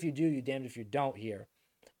damned if you do, you're damned if you don't here.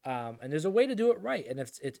 And there's a way to do it right, and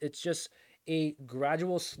it's just a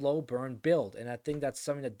gradual, slow burn build, and I think that's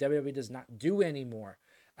something that WWE does not do anymore.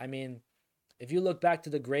 I mean, if you look back to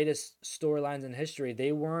the greatest storylines in history,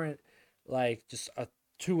 they weren't like just a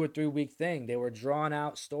 2 or 3 week thing. They were drawn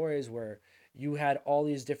out stories where you had all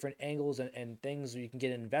these different angles and things you can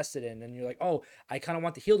get invested in, and you're like, oh, I kind of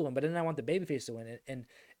want the heel to win, but then I want the babyface to win, and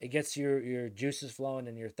it gets your juices flowing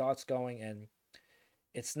and your thoughts going, and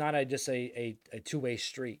it's not just a two-way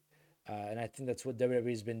street. And I think that's what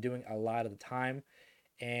WWE's been doing a lot of the time.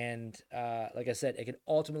 And like I said, it can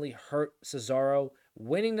ultimately hurt Cesaro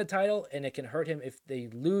winning the title, and it can hurt him if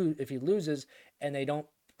he loses and they don't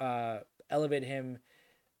elevate him,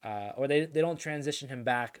 or they don't transition him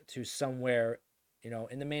back to somewhere,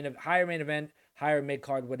 in the higher main event, higher mid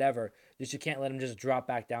card, whatever. Just you can't let him just drop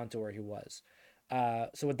back down to where he was.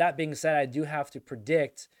 So with that being said, I do have to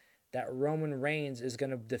predict that Roman Reigns is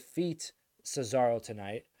going to defeat Cesaro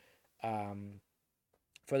tonight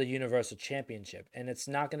for the Universal Championship. And it's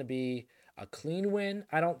not going to be a clean win,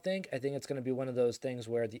 I don't think. I think it's going to be one of those things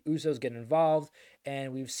where the Usos get involved.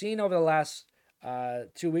 And we've seen over the last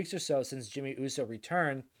 2 weeks or so since Jimmy Uso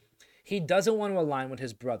returned, he doesn't want to align with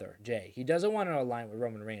his brother, Jay. He doesn't want to align with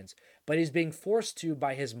Roman Reigns. But he's being forced to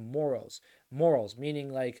by his morals. Morals,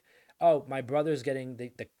 meaning like, oh, my brother's getting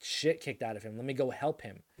the shit kicked out of him. Let me go help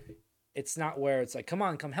him. It's not where it's like, come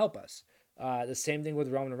on, come help us. The same thing with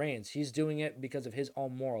Roman Reigns. He's doing it because of his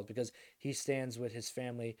own morals, because he stands with his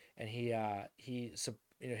family, and he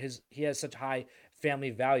has such high family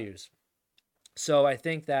values. So I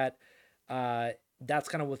think that that's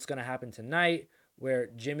kind of what's going to happen tonight, where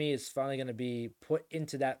Jimmy is finally going to be put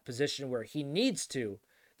into that position where he needs to.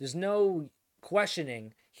 There's no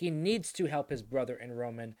questioning. He needs to help his brother and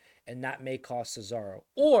Roman, and that may cost Cesaro.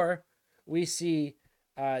 Or we see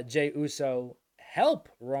Jey Uso help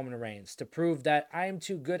Roman Reigns to prove that I am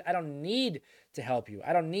too good. I don't need to help you.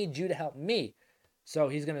 I don't need you to help me. So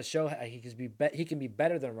he's going to show he can be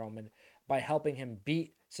better than Roman by helping him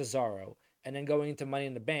beat Cesaro. And then going into Money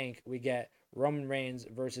in the Bank, we get Roman Reigns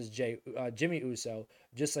versus Jimmy Uso,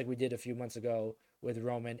 just like we did a few months ago with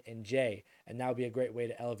Roman and Jay. And that would be a great way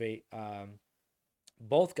to elevate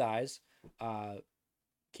both guys,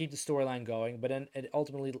 keep the storyline going. But then it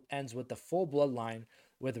ultimately ends with the full bloodline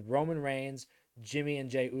with Roman Reigns, Jimmy, and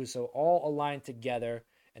Jey Uso all aligned together.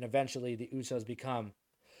 And eventually the Usos become,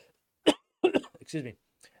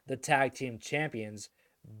 the tag team champions,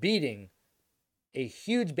 beating a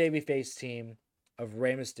huge babyface team of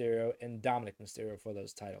Rey Mysterio and Dominic Mysterio for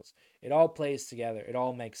those titles. It all plays together. It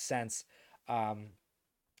all makes sense. And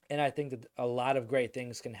I think that a lot of great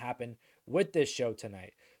things can happen with this show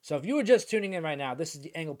tonight. So if you were just tuning in right now, this is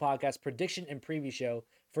the Angle Podcast prediction and preview show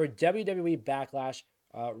for WWE Backlash,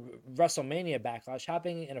 WrestleMania Backlash,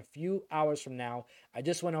 happening in a few hours from now. I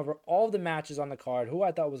just went over all the matches on the card, who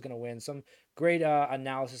I thought was going to win, some great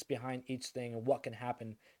analysis behind each thing, and what can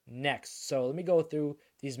happen next. So let me go through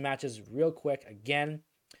these matches real quick. Again,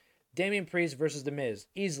 Damian Priest versus The Miz.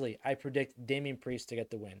 Easily, I predict Damian Priest to get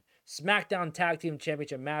the win. SmackDown Tag Team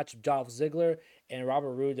Championship match, Dolph Ziggler and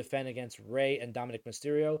Robert Roode defend against Rey and Dominic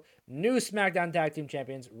Mysterio. New SmackDown Tag Team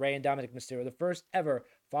Champions, Rey and Dominic Mysterio, the first ever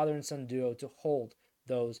father and son duo to hold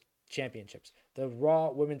those championships. The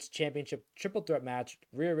Raw Women's Championship triple threat match,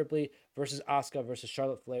 Rhea Ripley versus Asuka versus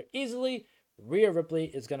Charlotte Flair. Easily, Rhea Ripley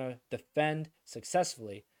is going to defend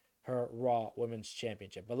successfully her Raw Women's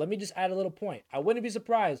Championship. But let me just add a little point. I wouldn't be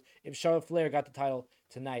surprised if Charlotte Flair got the title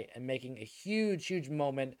tonight and making a huge, huge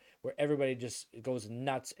moment where everybody just goes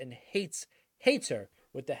nuts and hates her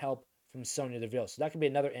with the help from Sonya Deville. So that could be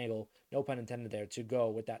another angle, no pun intended there, to go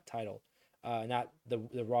with that title, not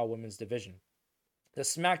the Raw Women's division. The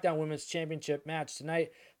SmackDown Women's Championship match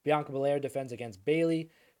tonight, Bianca Belair defends against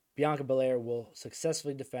Bayley. Bianca Belair will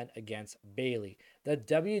successfully defend against Bayley. The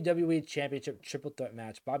WWE Championship Triple Threat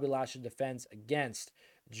match, Bobby Lashley defends against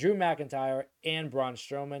Drew McIntyre and Braun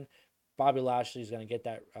Strowman. Bobby Lashley is going to get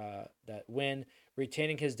that win,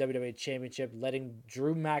 retaining his WWE Championship, letting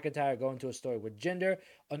Drew McIntyre go into a story with Jinder,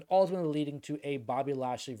 and ultimately leading to a Bobby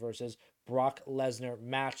Lashley versus Brock Lesnar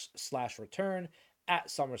match/return at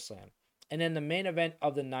SummerSlam. And then the main event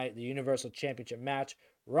of the night, the Universal Championship match,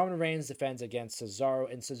 Roman Reigns defends against Cesaro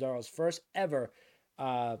in Cesaro's first ever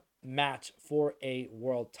match for a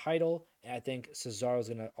world title. And I think Cesaro is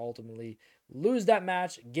going to ultimately lose that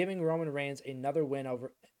match, giving Roman Reigns another win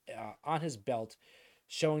over on his belt,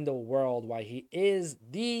 showing the world why he is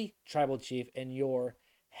the tribal chief and your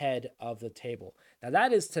head of the table. Now,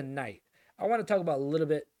 that is tonight. I want to talk about a little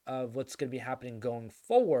bit of what's going to be happening going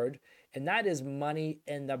forward, and that is Money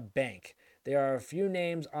in the Bank. There are a few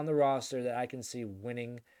names on the roster that I can see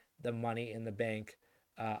winning the Money in the Bank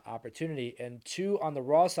opportunity, and two on the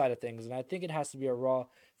Raw side of things. And I think it has to be a Raw,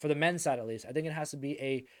 for the men's side at least, I think it has to be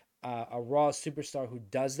a Raw superstar who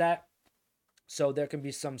does that. So there can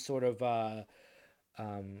be some sort of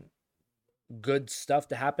good stuff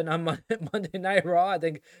to happen on Monday Night Raw. I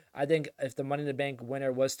think if the Money in the Bank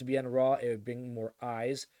winner was to be on Raw, it would bring more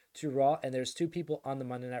eyes to Raw. And there's two people on the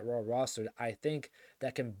Monday Night Raw roster that I think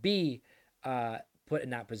that can be put in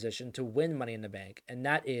that position to win Money in the Bank, and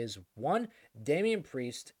that is one, Damian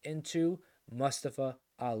Priest, and two, Mustafa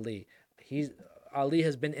Ali. Ali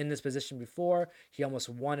has been in this position before. He almost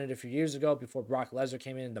won it a few years ago before Brock Lesnar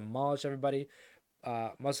came in and demolished everybody.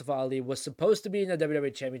 Mustafa Ali was supposed to be in the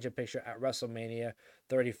WWE Championship picture at WrestleMania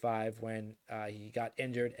 35 when he got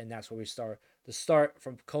injured, and that's where we start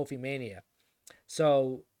from Kofi Mania.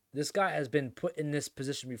 So this guy has been put in this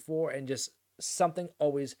position before, and just something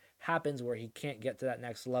always happens where he can't get to that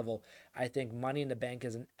next level. I think Money in the Bank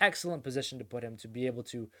is an excellent position to put him to be able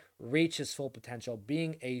to reach his full potential,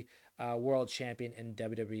 being a world champion in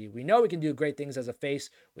WWE. We know he can do great things as a face.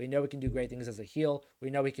 We know he can do great things as a heel. We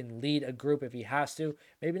know he can lead a group if he has to.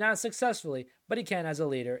 Maybe not successfully, but he can as a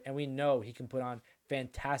leader, and we know he can put on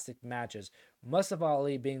fantastic matches. Mustafa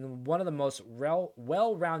Ali being one of the most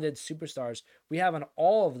well-rounded superstars we have on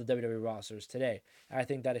all of the WWE rosters today. And I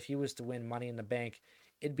think that if he was to win Money in the Bank,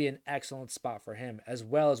 it'd be an excellent spot for him, as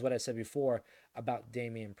well as what I said before about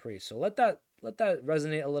Damian Priest. So let that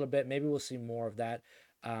resonate a little bit. Maybe we'll see more of that.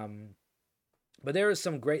 But there are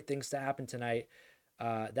some great things to happen tonight.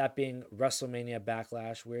 That being WrestleMania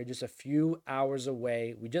Backlash. We're just a few hours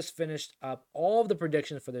away. We just finished up all of the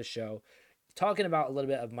predictions for this show, talking about a little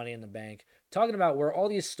bit of Money in the Bank, talking about where all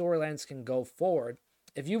these storylines can go forward.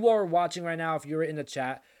 If you are watching right now, if you're in the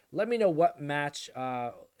chat, let me know what match.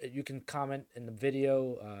 You can comment in the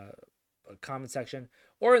video comment section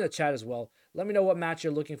or in the chat as well. Let me know what match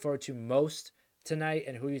you're looking forward to most tonight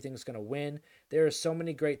and who you think is going to win. There are so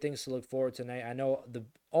many great things to look forward to tonight. I know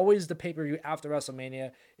always the pay-per-view after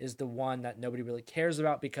WrestleMania is the one that nobody really cares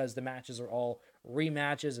about because the matches are all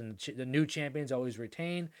rematches and the new champions always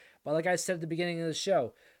retain. But like I said at the beginning of the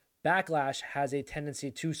show, Backlash has a tendency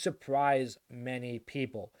to surprise many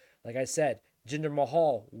people. Like I said, Jinder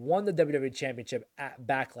Mahal won the WWE Championship at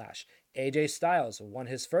Backlash. AJ Styles won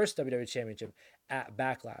his first WWE Championship at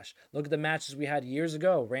Backlash. Look at the matches we had years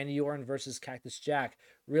ago. Randy Orton versus Cactus Jack,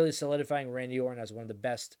 really solidifying Randy Orton as one of the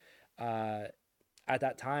best at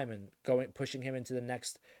that time and pushing him into the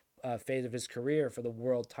next phase of his career for the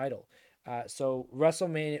world title. So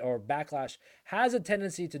WrestleMania or Backlash has a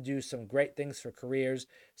tendency to do some great things for careers,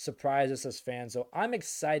 surprise us as fans. So I'm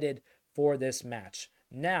excited for this match.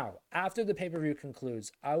 Now, after the pay-per-view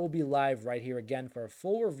concludes, I will be live right here again for a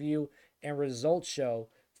full review and results show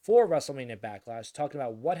for WrestleMania Backlash, talking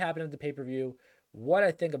about what happened at the pay-per-view, what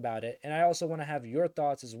I think about it, and I also want to have your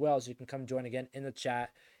thoughts as well, so you can come join again in the chat,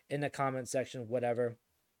 in the comment section, whatever,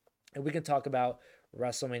 and we can talk about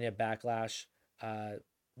WrestleMania Backlash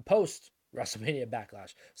post WrestleMania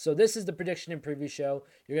Backlash. So this is the prediction and preview show.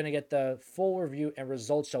 You're going to get the full review and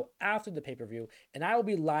results show after the pay-per-view, and I will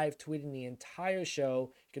be live tweeting the entire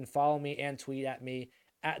show. You can follow me and tweet at me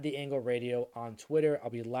at The Angle Radio on Twitter. I'll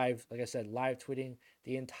be live, like I said, live tweeting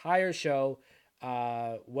the entire show,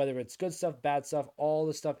 whether it's good stuff, bad stuff, all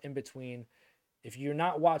the stuff in between. If you're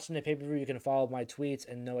not watching the pay-per-view, you can follow my tweets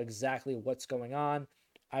and know exactly what's going on.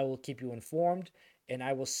 I will keep you informed, and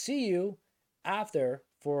I will see you after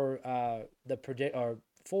for the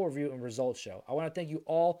full review and results show. I want to thank you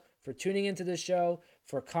all for tuning into this show,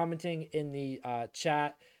 for commenting in the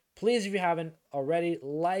chat. Please, if you haven't already,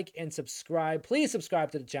 like and subscribe. Please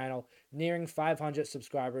subscribe to the channel, nearing 500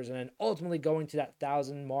 subscribers, and then ultimately going to that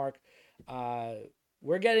 1,000 mark.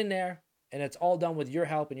 We're getting there, and it's all done with your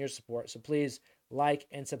help and your support. So please like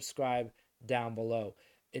and subscribe down below.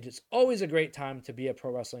 It is always a great time to be a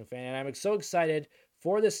pro wrestling fan, and I'm so excited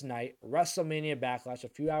for this night, WrestleMania Backlash, a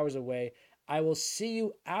few hours away. I will see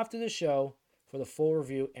you after the show for the full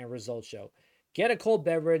review and results show. Get a cold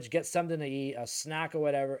beverage, get something to eat, a snack or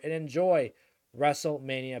whatever, and enjoy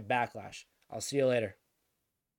WrestleMania Backlash. I'll see you later.